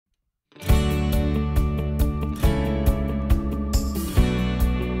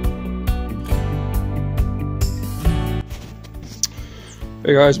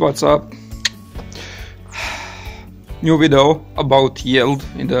Hey guys, what's up? New video about yield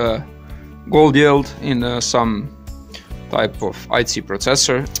in the gold yield in some type of IC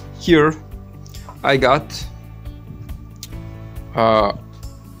processor. Here I got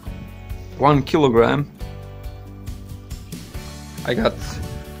 1 kilogram. I got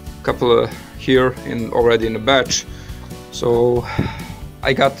a couple here already in the batch, so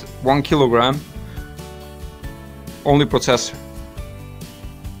I got 1 kilogram only processor.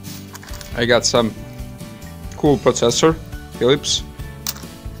 I got some cool processor, Philips,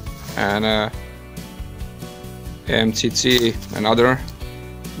 and MCC, another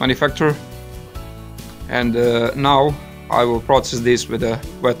manufacturer, and now I will process this with a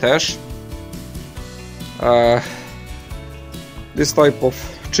wet hash. This type of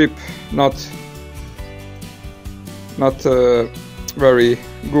chip not very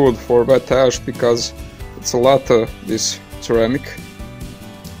good for wet hash because it's a lot of this ceramic.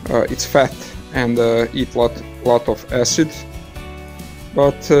 It's fat and eat lot of acid,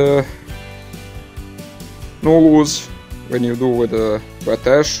 but no lose when you do with a wet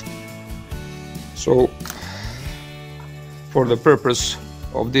hash. So for the purpose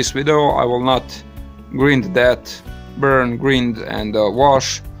of this video I will not grind that, grind and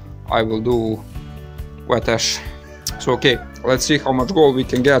wash. I will do wet hash. So okay, let's see how much gold we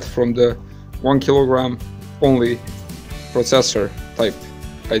can get from the 1 kilogram only processor type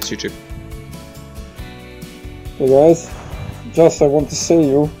IC chip. Hey guys, just I want to say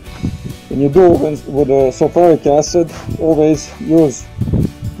you, when you do with the sulfuric acid, always use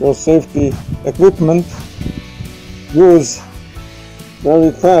your safety equipment. Use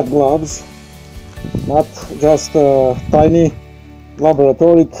very fat gloves, not just tiny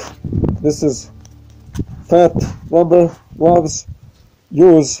laboratory. This is fat rubber gloves.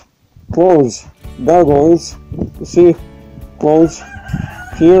 Use clothes, gargoyles, you see, clothes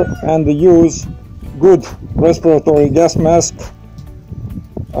here, and use good respiratory gas mask.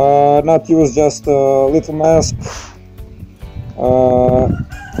 Not use just a little mask,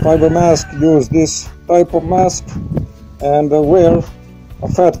 fiber mask. Use this type of mask, and wear a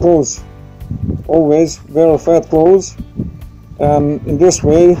fat clothes. Always wear fat clothes, and in this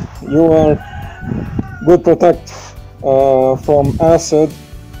way you are good protect from acid.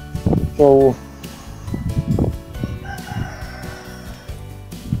 So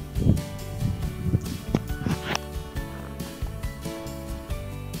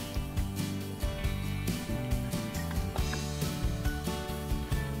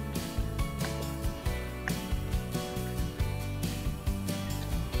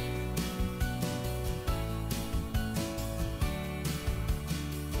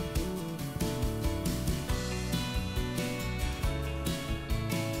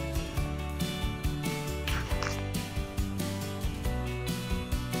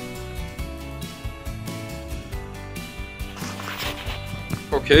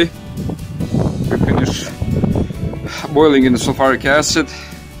okay, we finish boiling in the sulfuric acid.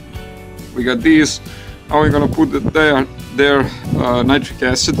 We got these. Now we're gonna put their nitric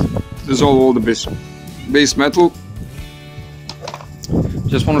acid to dissolve all the base metal.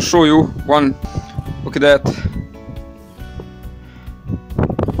 Just want to show you one. Look at that.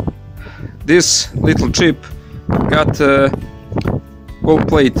 This little chip got a gold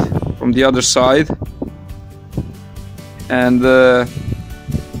plate from the other side, and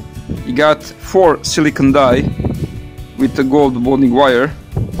you got 4 silicon die with a gold bonding wire.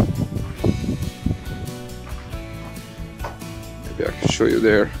 Maybe I can show you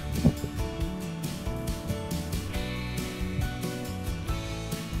there.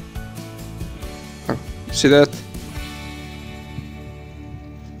 Oh, see that?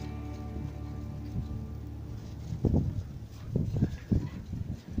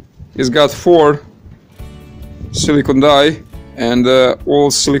 It's got 4 silicon die, and all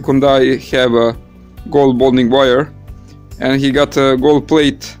silicon die have a gold bonding wire, and he got a gold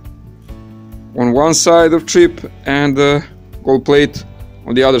plate on one side of chip and a gold plate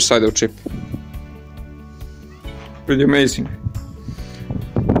on the other side of chip. Pretty amazing.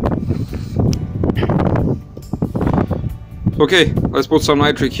 Okay, let's put some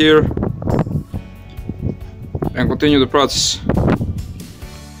nitric here and continue the process.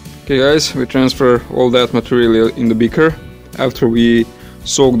 Okay guys, we transfer all that material in the beaker after we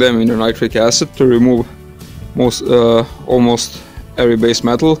soak them in the nitric acid to remove almost every base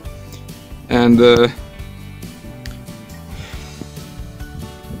metal. And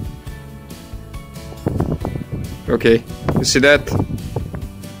okay, you see that?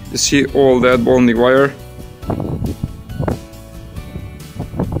 You see all that bonding wire?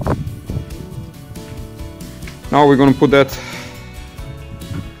 Now we're gonna put that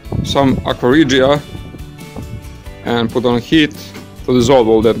some aqua regia and put on heat to dissolve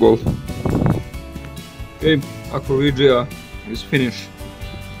all that gold. Okay, aqua regia is finished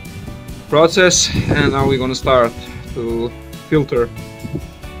process, and now we're gonna start to filter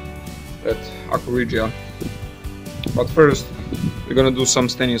that aqua regia. But first we're gonna do some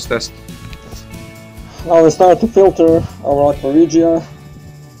stainless test. Now we start to filter our aqua regia,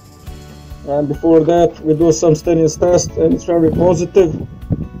 and before that we do some stainless test, and it's very positive.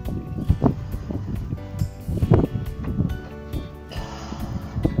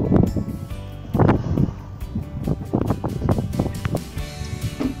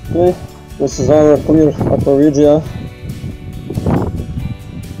 Okay, this is our clear aqua regia.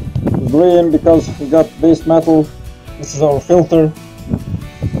 It's green because we got base metal. This is our filter,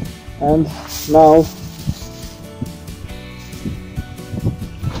 and now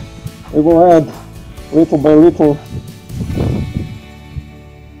we will add little by little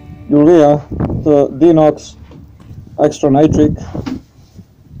urea to denox extra nitric.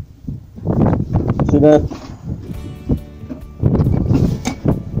 See that?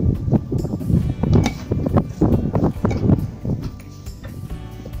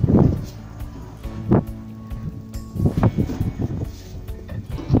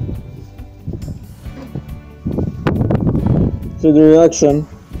 See the reaction.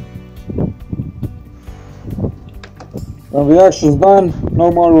 When reaction is done,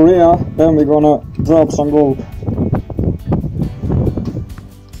 no more urea, then we're gonna drop some gold.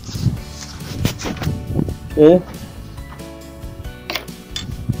 Okay.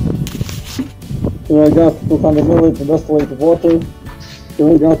 Here I got 200 milliliters distillated water. Here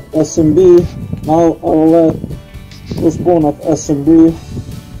I got SMB. Now I will add 2 spoons of SMB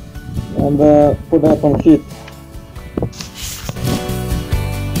and put that on heat.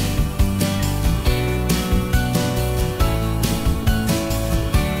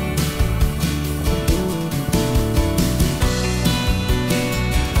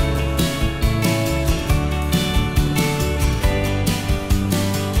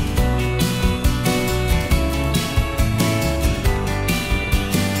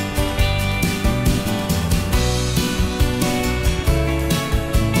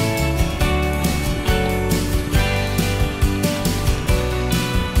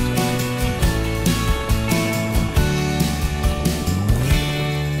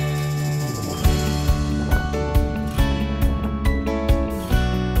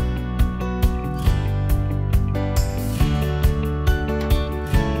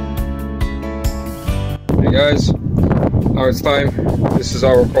 Hey guys, now it's time. This is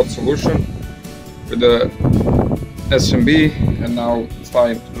our hot solution with the SMB, and now it's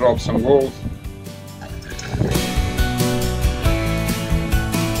time to drop some gold.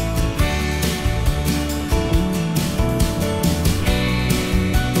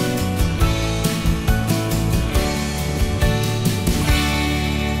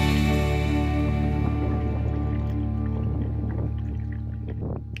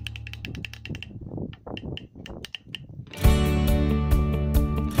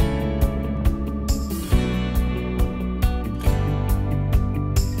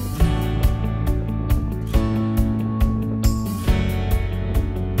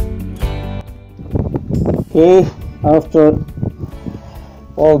 Okay, after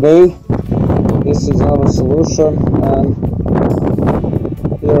all day, this is our solution, and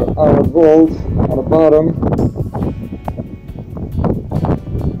here our gold on the bottom.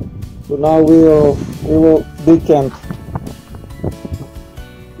 So now we will decant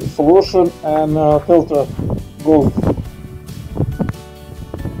the solution and filter gold.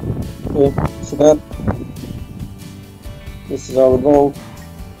 Okay, so that this is our gold.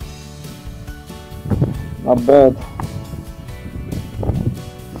 Not bad.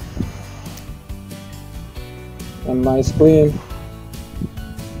 And nice clean.